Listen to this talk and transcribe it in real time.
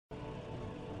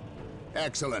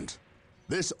Excellent.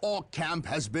 This orc camp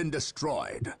has been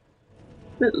destroyed.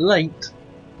 Bit late.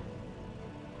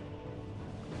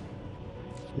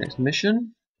 Next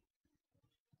mission.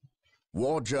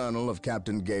 War Journal of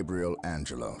Captain Gabriel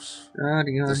Angelos.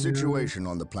 Radio. The situation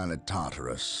on the planet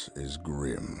Tartarus is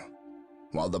grim.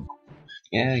 While the...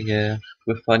 Yeah,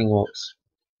 we're fighting orcs.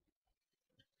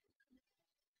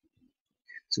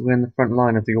 So we're in the front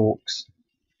line of the orcs.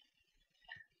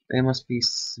 They must be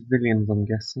civilians, I'm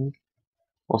guessing.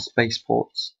 Or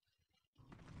spaceports.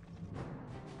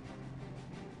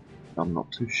 I'm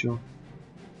not too sure.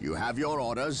 You have your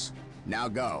orders. Now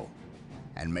go.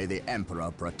 And may the Emperor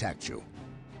protect you.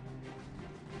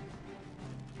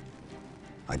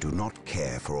 I do not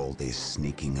care for all this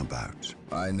sneaking about.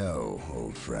 I know,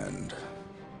 old friend.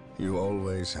 You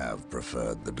always have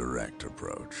preferred the direct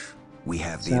approach. We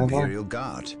have the Imperial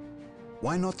Guard.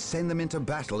 Why not send them into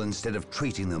battle instead of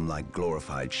treating them like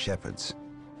glorified shepherds?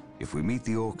 If we meet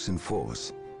the orcs in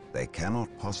force, they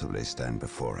cannot possibly stand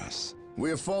before us. We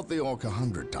have fought the orc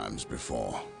 100 times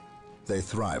before. They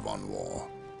thrive on war.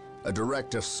 A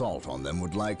direct assault on them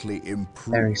would likely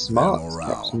improve their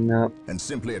morale and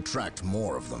simply attract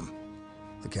more of them.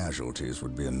 The casualties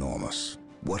would be enormous.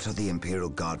 What are the Imperial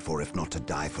Guard for if not to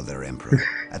die for their Emperor?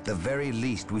 At the very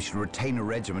least, we should retain a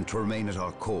regiment to remain at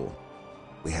our core.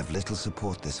 We have little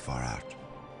support this far out.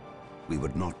 We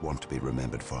would not want to be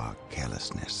remembered for our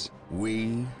carelessness.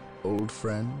 We, old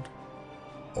friend?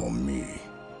 Or me?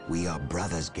 We are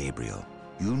brothers, Gabriel.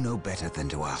 You know better than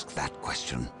to ask that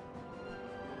question.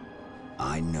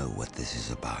 I know what this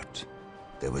is about.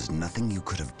 There was nothing you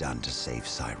could have done to save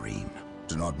Cyrene.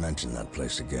 Do not mention that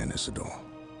place again, Isidore.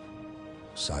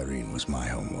 Cyrene was my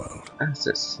homeworld. This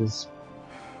is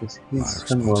his my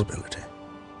responsibility.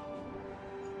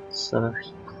 So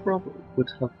he probably would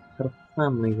have had a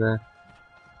family there.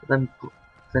 But then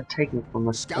they're taken from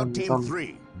the Scout Team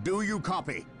 3, do you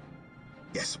copy?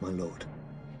 Yes, my lord.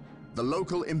 The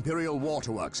local Imperial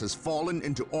waterworks has fallen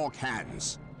into orc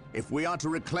hands. If we are to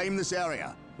reclaim this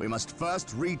area, we must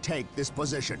first retake this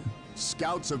position.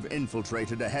 Scouts have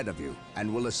infiltrated ahead of you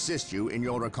and will assist you in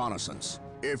your reconnaissance.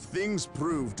 If things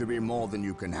prove to be more than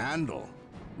you can handle,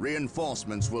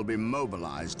 reinforcements will be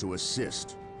mobilized to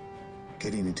assist.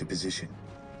 Getting into position.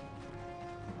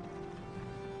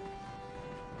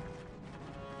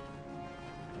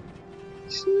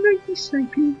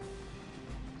 Sneaky.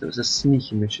 There was a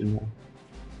sneaky mission there.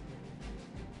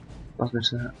 I was going to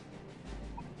say that.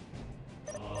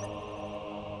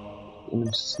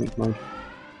 Into sneak mode.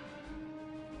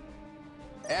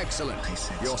 Excellent.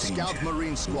 Your Scout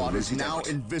Marine squad is now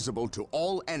invisible to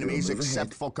all enemies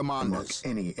except for commanders.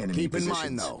 Keep in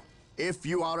mind, though, if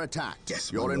you are attacked,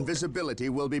 your invisibility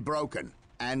will be broken,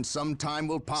 and some time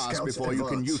will pass before you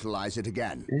can utilize it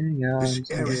again. This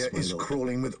area is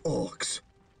crawling with orcs.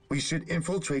 We should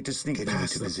infiltrate to sneak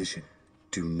past them. Position.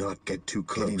 Do not get too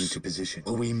close. Getting into position,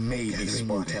 or we may be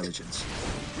spotted. Intelligence.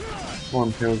 Come on,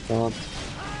 Imperial Guard.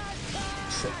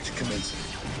 Search commencing.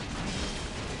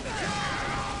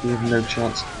 We have no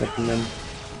chance of getting them.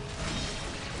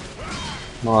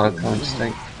 No, I can't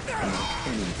stay.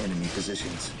 Any enemy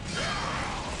positions.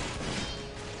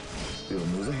 We will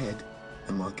move ahead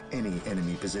and mark any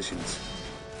enemy positions.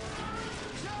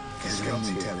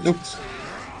 Gathering intelligence.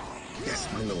 Yes,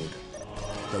 my lord.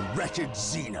 The wretched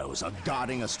Xenos are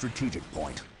guarding a strategic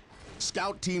point.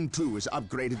 Scout Team 2 is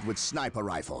upgraded with sniper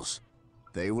rifles.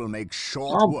 They will make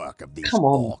short work of these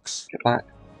orcs. Get back.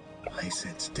 I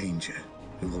sense danger.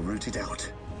 We will root it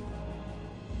out.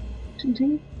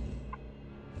 Ting.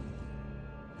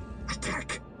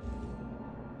 Attack.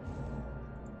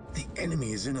 The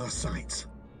enemy is in our sights.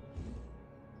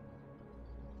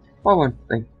 Why won't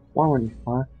you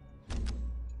fire?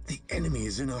 The enemy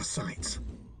is in our sights.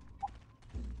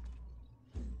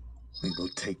 We will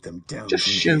take them down. Just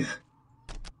shoot.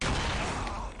 Here.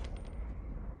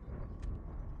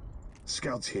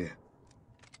 Scouts here.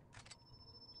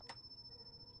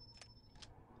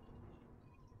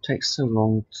 Takes so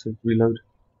long to reload.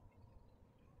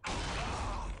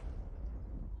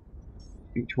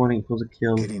 Each one equals a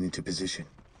kill. Getting into position.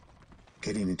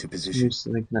 Getting into position.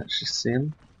 So they can actually see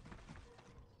him.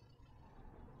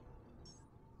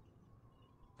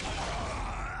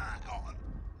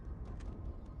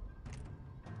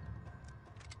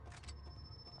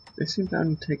 They seem to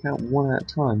only take out one at a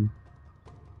time.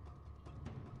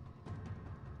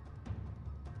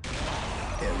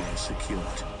 Area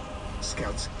secured.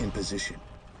 Scouts in position.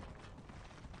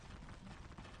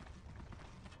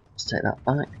 Let's take that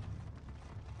back.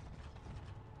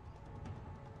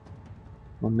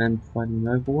 My men fighting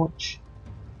Overwatch.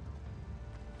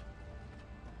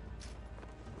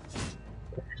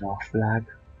 Get our flag.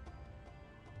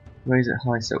 Raise it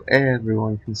high so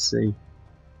everyone can see.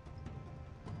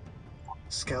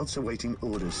 Scouts awaiting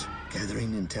orders.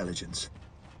 Gathering intelligence.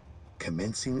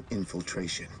 Commencing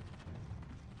infiltration.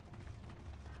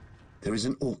 There is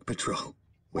an Orc patrol.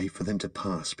 Wait for them to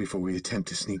pass before we attempt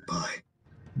to sneak by.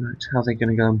 Right, how are they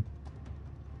gonna go?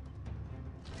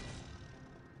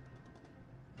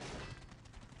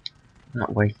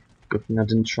 That way. Good thing I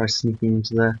didn't try sneaking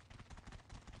into there.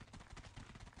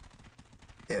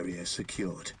 Area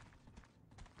secured.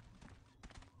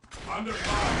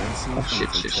 Oh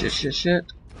shit.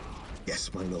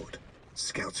 Yes, my lord.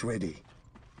 Scouts ready.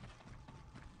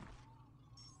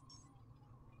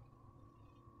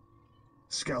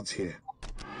 Scouts here.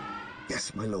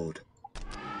 Yes, my lord.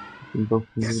 Both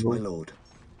Yes, my invisible. lord.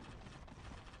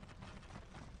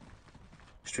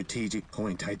 Strategic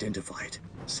point identified.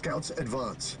 Scouts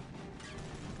advance.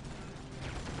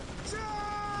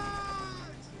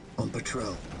 On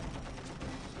patrol.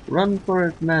 Run for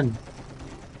it, men.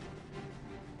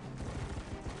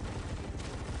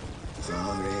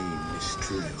 Our aim is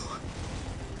true.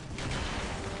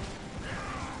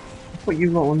 I thought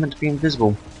you lot were meant to be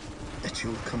invisible. At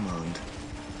your command.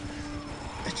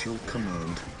 At your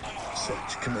command.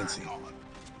 Search commencing.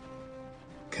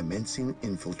 Commencing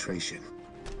infiltration.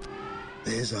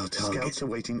 There's our target. Scouts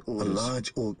awaiting orders. A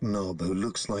large Orc knob who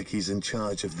looks like he's in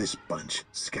charge of this bunch.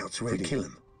 Scouts ready. Kill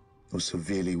him. Or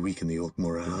severely weaken the Orc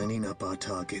morale. Lining up our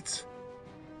targets.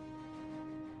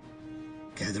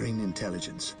 Gathering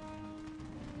intelligence.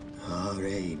 Our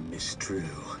aim is true.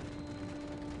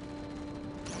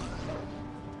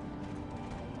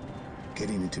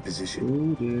 Getting into position.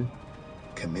 Ooh dear.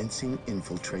 Commencing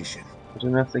infiltration. I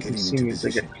don't know if they can Getting see into me as they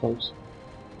position. get close.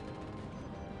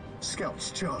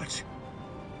 Scouts charge.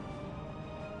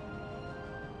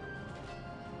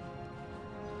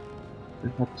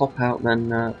 If I pop out, then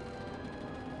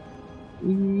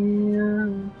yeah,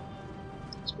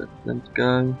 expect them to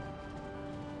go.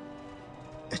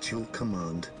 At your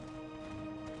command.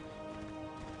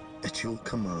 At your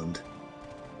command.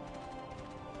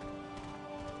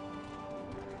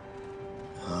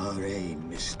 Our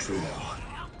aim is true.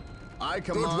 I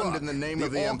command in the name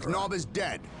of the Emperor. The Orc knob is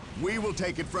dead. We will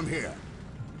take it from here.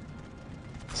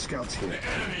 Scouts here.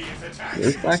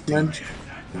 Move back, men.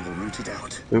 We will root it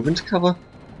out. Move into cover.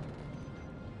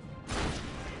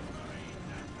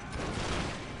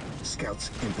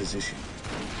 Scouts in position.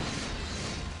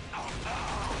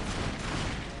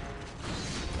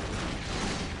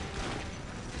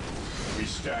 We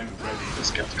stand ready. The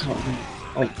scouts can't move.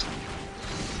 Fight.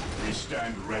 We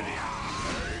stand ready.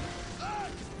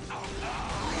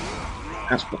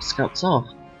 That's what scouts are.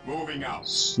 Moving out.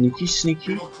 Sneaky, We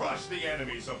sneaky. will crush the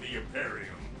enemies of the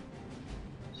Imperium.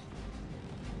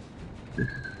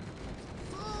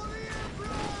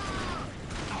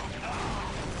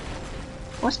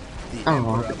 What?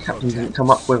 Oh, the captain didn't come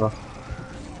up with her.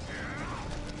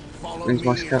 Brings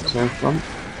my scouts in front.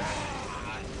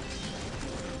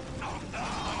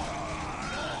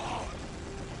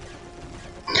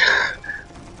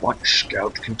 One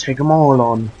scout can take them all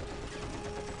on.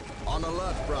 On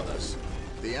alert, brothers.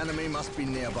 The enemy must be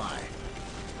nearby.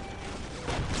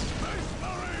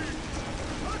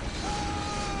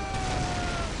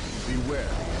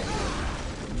 Beware.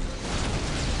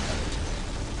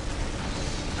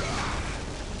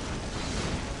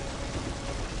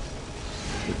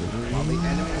 While the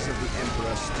enemies of the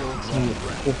Emperor still draw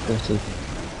breath. 4:30.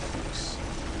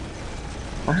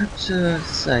 I have to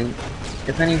say,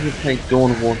 if any of you played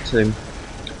Dawn of War 2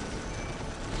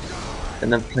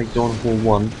 and then played Dawn of War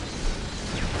 1,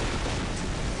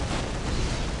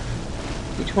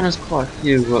 each one has quite a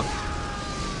few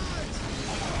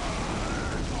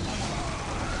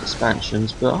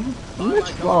expansions, but I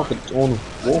much rather Dawn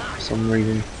of War for some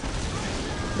reason.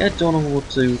 Yeah, Dawn of War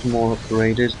 2 is more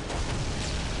upgraded,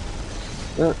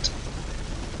 but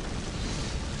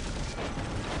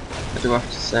I do have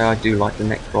to say I do like the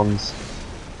Necrons.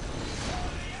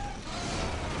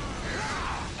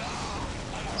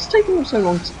 It's taking them so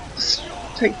long to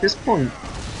take this point.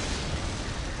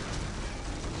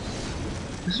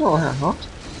 It's not that hard.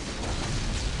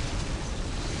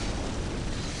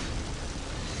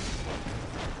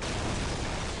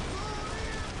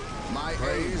 My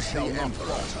aim shall not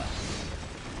falter.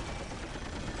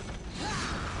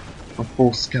 My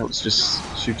 4 scouts just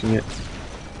shooting it.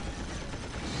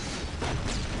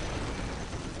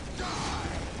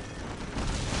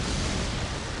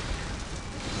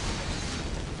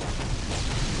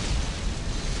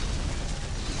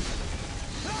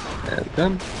 There we go.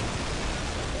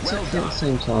 exactly at the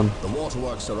same time. The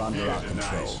waterworks are under our Here's a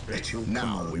control. nice bit. At your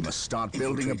Now command, we must start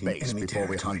building a infiltrating base enemy before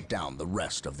we territory. hunt down the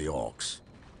rest of the orcs.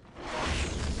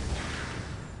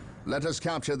 Let us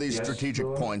capture these Yes, strategic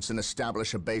Lord. points and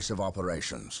establish a base of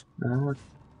operations.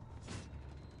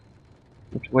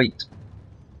 Let's wait.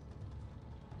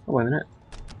 Oh, wait a minute.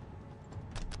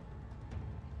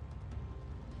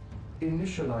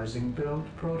 Initializing build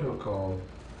protocol.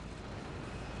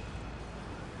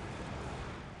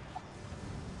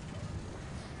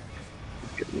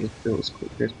 Get these built as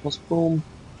quickly as possible.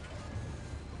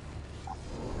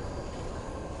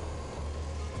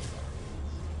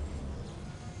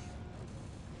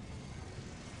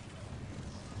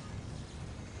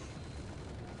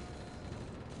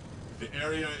 The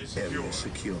area is secure. Area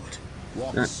secured.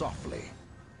 Walk Yeah. softly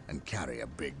and carry a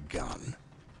big gun.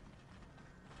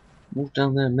 Move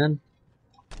down there, men.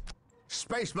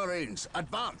 Space Marines,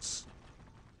 advance!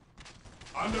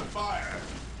 Under fire.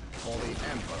 For the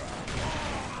Emperor.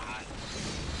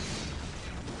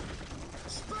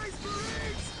 Space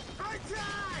Marines,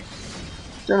 attack!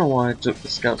 Don't know why I took the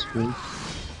scouts from him.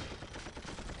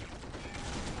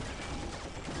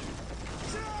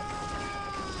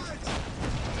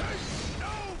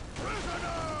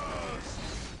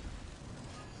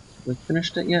 We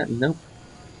finished it yet? Nope.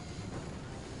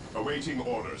 Awaiting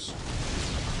orders.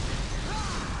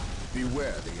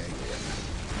 Beware the alien.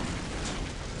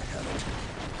 The heretic.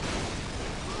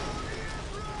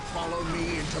 Follow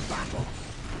me into battle.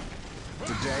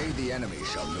 Today the enemy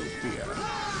shall know fear.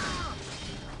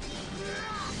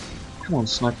 Come on,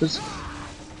 snipers.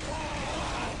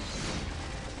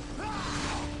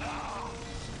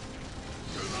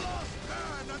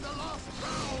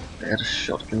 They had a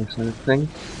shotgun kind of thing.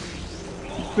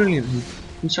 Brilliant.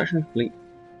 Construction fleet.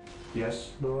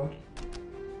 Yes, Lord.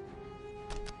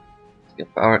 Let's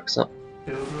get barracks up.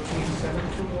 Build routine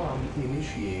 721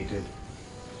 initiated.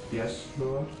 Yes,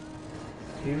 Lord.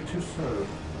 Here to serve.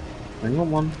 Hang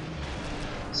on one.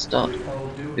 Start. All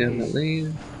due Doing the haste.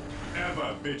 lead.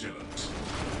 Ever vigilant.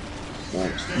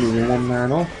 Right, moving one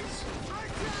man off.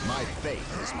 My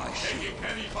faith is my shield. Taking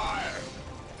heavy fire.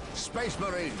 Space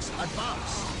Marines,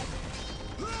 advance!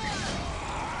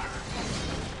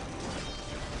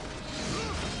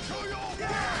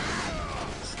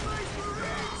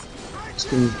 Just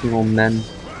gonna be more men.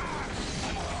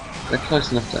 They're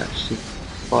close enough to actually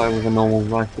fire with a normal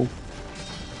rifle.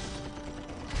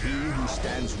 He who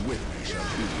stands with me shall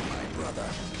be my brother.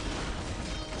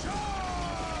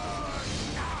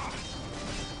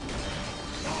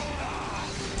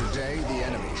 Today the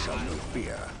enemy shall know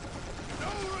fear.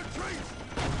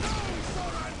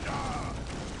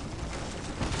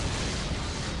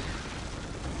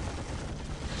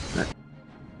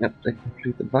 Yep, they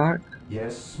complete the barrack.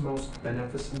 Yes, most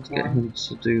beneficent Get one. him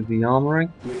to do the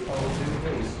armoring. With all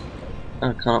due haste.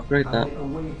 I can't upgrade I that.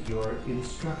 await your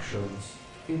instructions.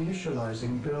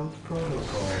 Initializing build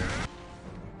protocol.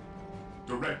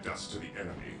 Direct us to the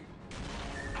enemy.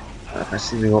 If I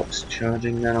see the orcs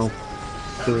charging, then I'll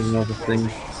do another thing.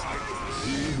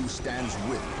 He who stands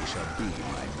with me shall be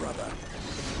my brother.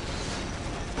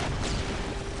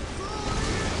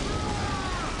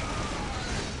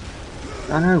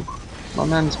 I know, my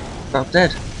man's about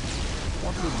dead.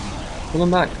 Pull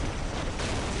him back.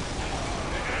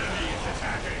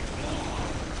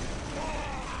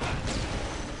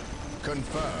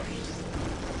 Confirmed.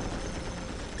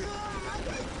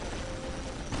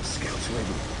 Scouts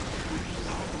ready.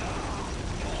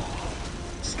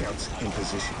 Scouts in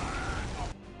position.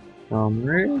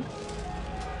 Armory.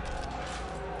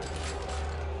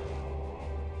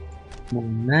 More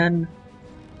men.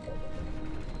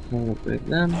 I'll upgrade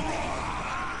them.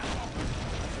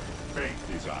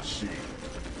 Faith is our shield.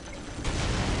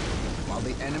 While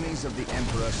the enemies of the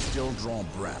Emperor still draw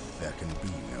breath, there can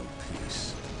be no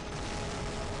peace.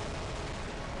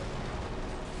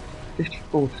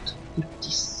 54 to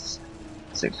 50,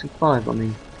 65, I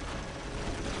mean.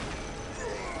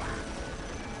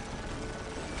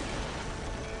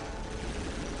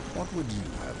 What would you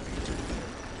have me do?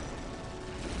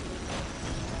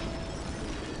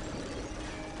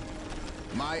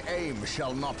 My aim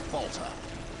shall not falter.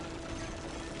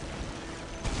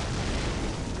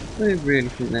 I really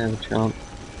think they have a chance.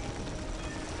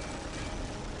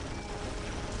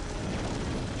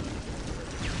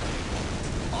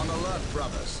 On alert,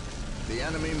 brothers. The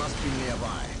enemy must be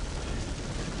nearby.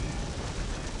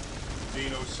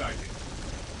 Dino sighted.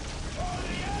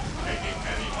 Taking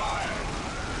heavy fire.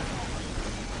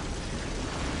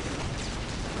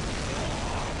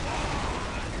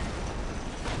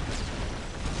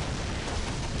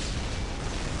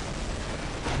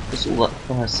 Just all that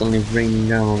fire suddenly raining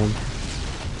down on them.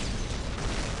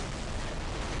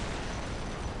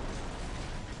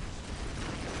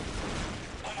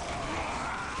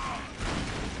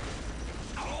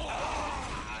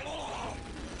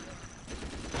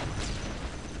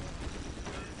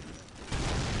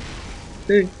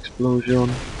 Big explosion.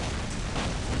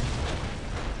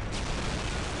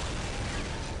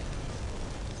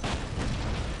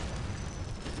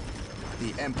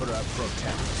 The Emperor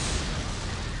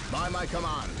protects. By my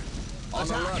command. On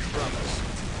alert, brothers.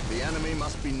 The enemy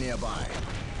must be nearby.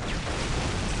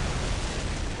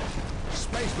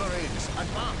 Space Marines,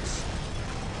 advance!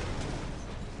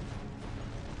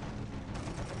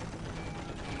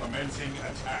 Commencing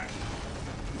attack.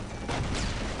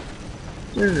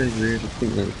 Do they really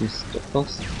think that we can stop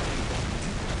us?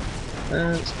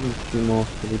 Let's move a few more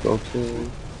before we go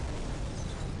to.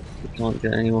 We can't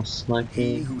get any more He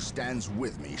sniping. who stands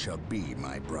with me shall be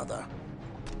my brother.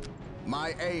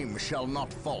 My aim shall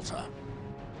not falter.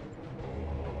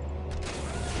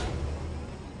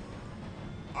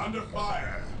 Under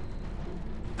fire.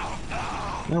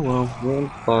 Oh well, we're on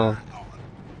fire.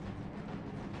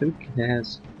 Who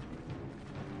cares?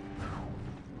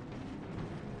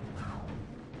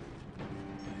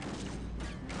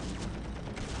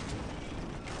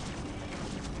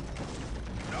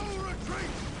 No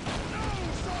retreat. No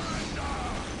surrender.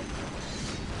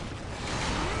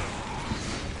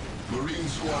 Marine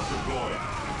squad deployed.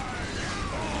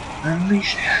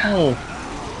 Unleash hell!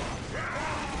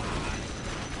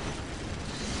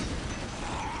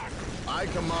 I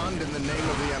command in the name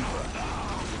of the Emperor.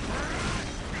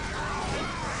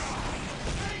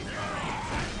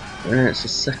 And it's the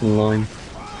second line.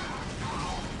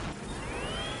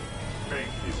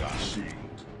 Faith is our shield.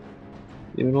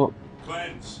 You know what?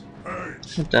 Cleanse.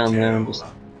 Purge. Head down there and kill. just.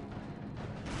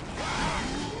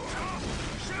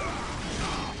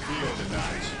 Fear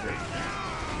denies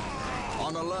faith.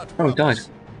 On alert, Oh, he died. brothers.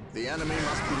 The enemy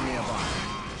must be nearby.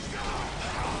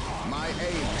 My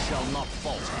aim shall not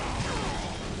falter.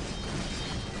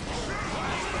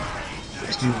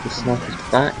 Let's move the snipers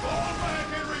back.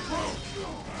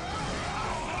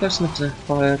 Close enough to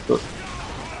fire, but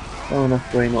far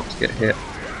enough away not to get hit.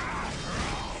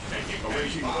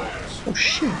 Awaiting orders. Oh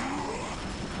shit!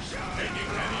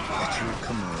 At your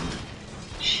command.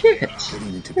 Shit!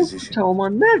 Getting into What position. tell my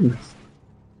men?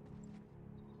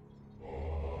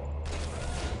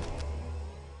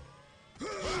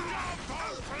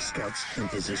 Scouts in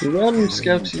position. Run, Gathering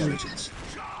scouts. intelligence.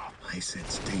 I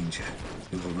sense danger.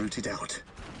 We will root it out.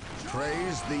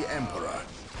 Praise the Emperor.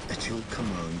 At your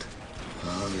command.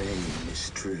 Our aim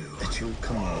is true. At your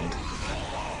command.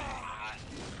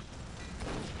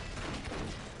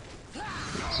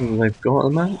 So they've got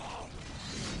them out.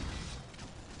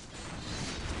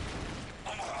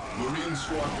 Marine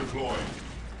squad deployed.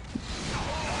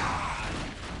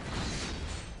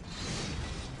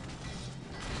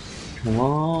 Come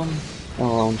on.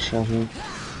 Oh, I'm shouting.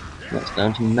 That's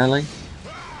down to melee.